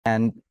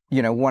And,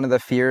 one of the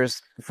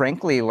fears,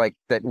 frankly, like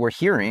that we're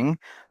hearing,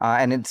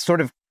 and it's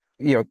sort of,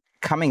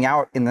 coming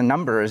out in the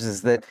numbers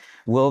is that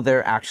will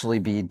there actually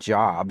be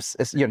jobs?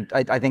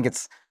 I think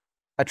it's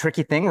a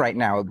tricky thing right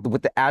now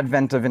with the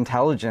advent of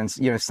intelligence.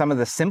 Some of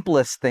the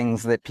simplest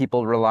things that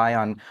people rely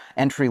on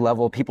entry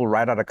level people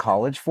right out of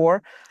college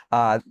for,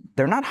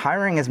 they're not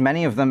hiring as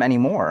many of them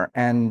anymore.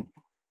 And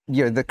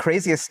the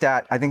craziest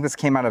stat, I think this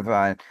came out of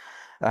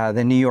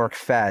the New York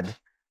Fed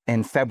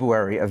in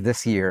February of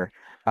this year.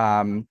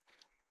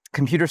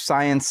 Computer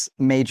science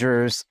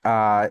majors,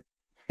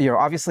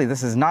 obviously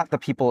this is not the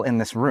people in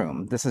this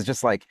room. This is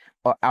just like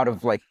out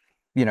of like,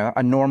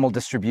 a normal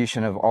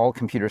distribution of all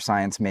computer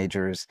science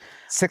majors,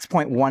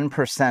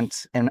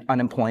 6.1% in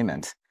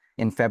unemployment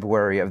in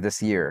February of this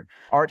year.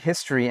 Art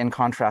history, in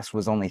contrast,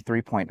 was only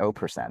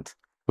 3.0%.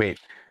 Wait,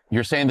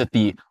 you're saying that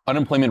the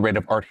unemployment rate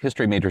of art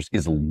history majors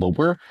is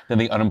lower than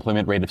the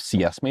unemployment rate of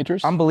CS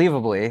majors?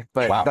 Unbelievably,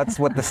 but wow. That's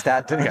what the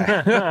stat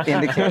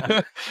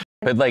indicated.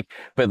 But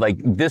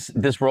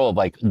this role of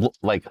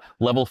like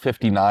level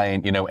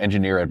 59,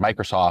 engineer at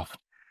Microsoft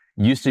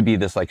used to be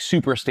this like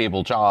super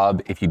stable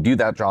job. If you do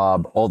that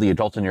job, all the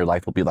adults in your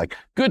life will be like,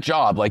 good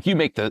job. Like you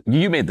made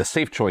the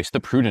safe choice, the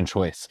prudent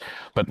choice.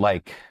 But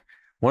like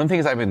one of the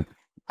things I've been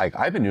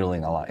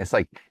noodling a lot. It's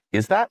like,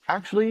 is that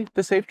actually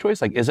the safe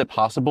choice? Like, is it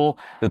possible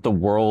that the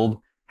world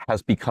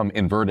has become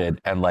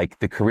inverted and like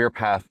the career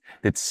path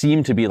that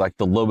seemed to be like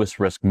the lowest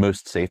risk,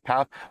 most safe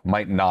path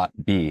might not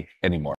be anymore?